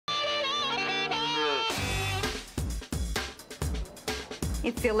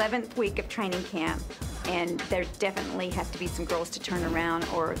It's the 11th week of training camp, and there definitely have to be some girls to turn around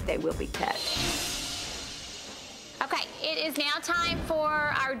or they will be cut. Okay, it is now time for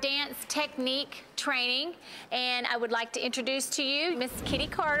our dance technique training, and I would like to introduce to you Miss Kitty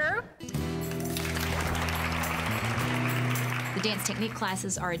Carter. The dance technique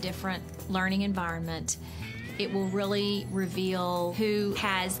classes are a different learning environment. It will really reveal who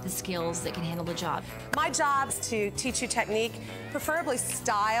has the skills that can handle the job. My job is to teach you technique, preferably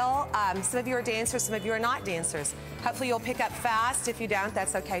style. Some of you are dancers, some of you are not dancers. Hopefully you'll pick up fast. If you don't,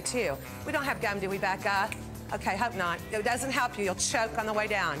 that's okay too. We don't have gum, do we, Becca? Okay, hope not. It doesn't help you. You'll choke on the way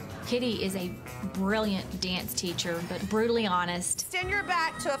down. Kitty is a brilliant dance teacher, but brutally honest. Extend your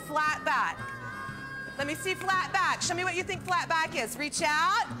back to a flat back. Let me see flat back. Show me what you think flat back is. Reach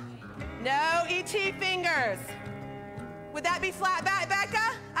out. No E.T. fingers. Would that be flat back,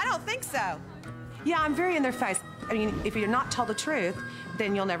 Becca? I don't think so. Yeah, I'm very in their face. I mean, if you're not told the truth,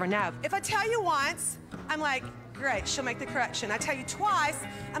 then you'll never know. If I tell you once, I'm like, great, she'll make the correction. I tell you twice,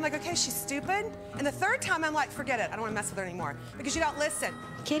 I'm like, okay, she's stupid. And the third time, I'm like, forget it. I don't want to mess with her anymore because you don't listen.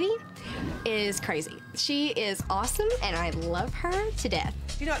 Kitty is crazy. She is awesome, and I love her to death.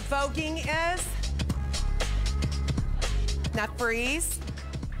 Do you know what voguing is? Now freeze.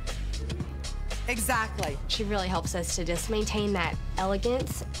 Exactly. She really helps us to just maintain that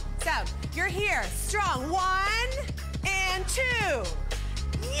elegance. So, you're here, strong. 1 and 2.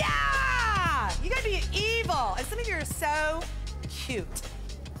 Yeah! You gotta be evil. And some of you are so cute.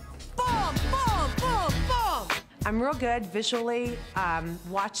 Boom, boom, boom, boom. I'm real good visually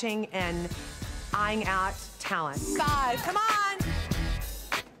watching and eyeing out talent. 5, come on.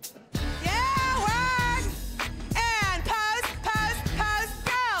 Yeah, work. And pose, pose, pose,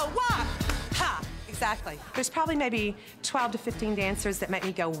 go, walk. Ha, exactly. There's probably maybe 12 to 15 dancers that make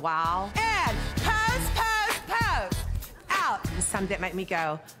me go, wow. And pose, pose, pose. Out. And some that make me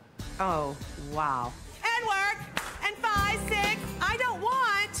go, oh, wow. And work. And 5, 6. I don't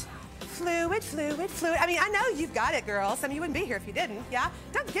want fluid, fluid, fluid. I mean, I know you've got it, girls. I mean, you wouldn't be here if you didn't, yeah?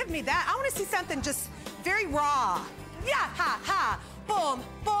 Don't give me that. I want to see something just very raw. Yeah, ha, ha. Boom,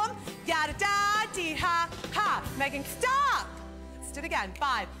 boom. Yada, da, dee, ha, ha. Megan, stop. Let's do it again.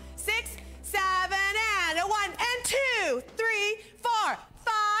 5, 6, 7, and 1, and 2, 3, 4,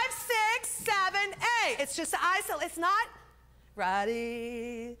 5, 6, 7, 8. It's just isol. It's not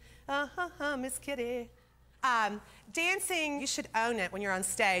ready. Miss Kitty. Dancing, you should own it when you're on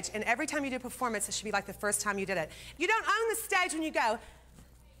stage, and every time you do a performance, it should be like the first time you did it. You don't own the stage when you go.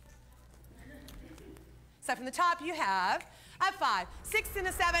 So from the top, you have a 5, 6, and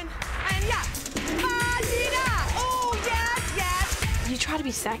a 7, and yeah. Oh, yes, yes. You try to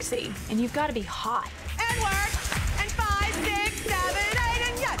be sexy, and you've got to be hot. And work, and 5, 6, 7, 8,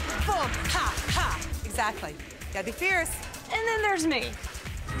 and yeah. Boom, ha, ha. Exactly. You gotta be fierce. And then there's me.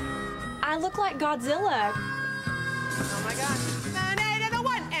 I look like Godzilla. Oh my gosh. 7, 8, and a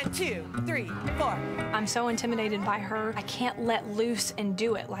 1, and 2, 3, 4. I'm so intimidated by her, I can't let loose and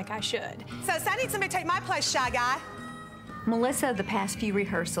do it like I should. So I need somebody to take my place, Shy Guy. Melissa, the past few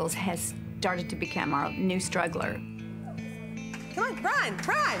rehearsals, has started to become our new struggler. Come on, run,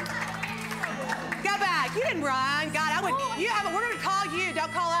 run. Go back. You didn't run. God, I would. We're gonna call you.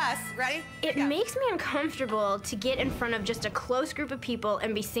 Don't call us. Ready? It makes me uncomfortable to get in front of just a close group of people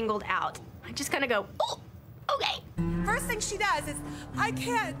and be singled out. I just kind of go, oh, okay. First thing she does is, I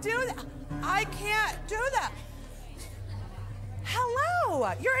can't do that. I can't do that.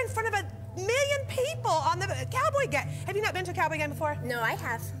 Hello. You're in front of 1 million people on the Cowboy game. Have you not been to a Cowboy game before? No, I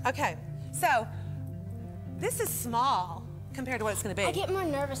have. Okay. So, this is small compared to what it's going to be. I get more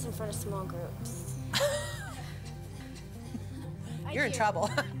nervous in front of small groups. You're in trouble.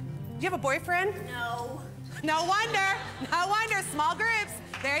 Do you have a boyfriend? No. No wonder. No wonder. Small groups.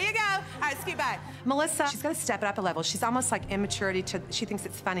 There you go. All right, scoot back. Melissa, she's got to step it up a level. She's almost like immaturity to, she thinks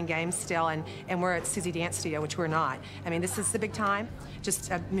it's fun and games still, and we're at Susie Dance Studio, which we're not. I mean, this is the big time,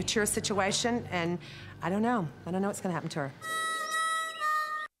 just a mature situation, and I don't know. I don't know what's going to happen to her.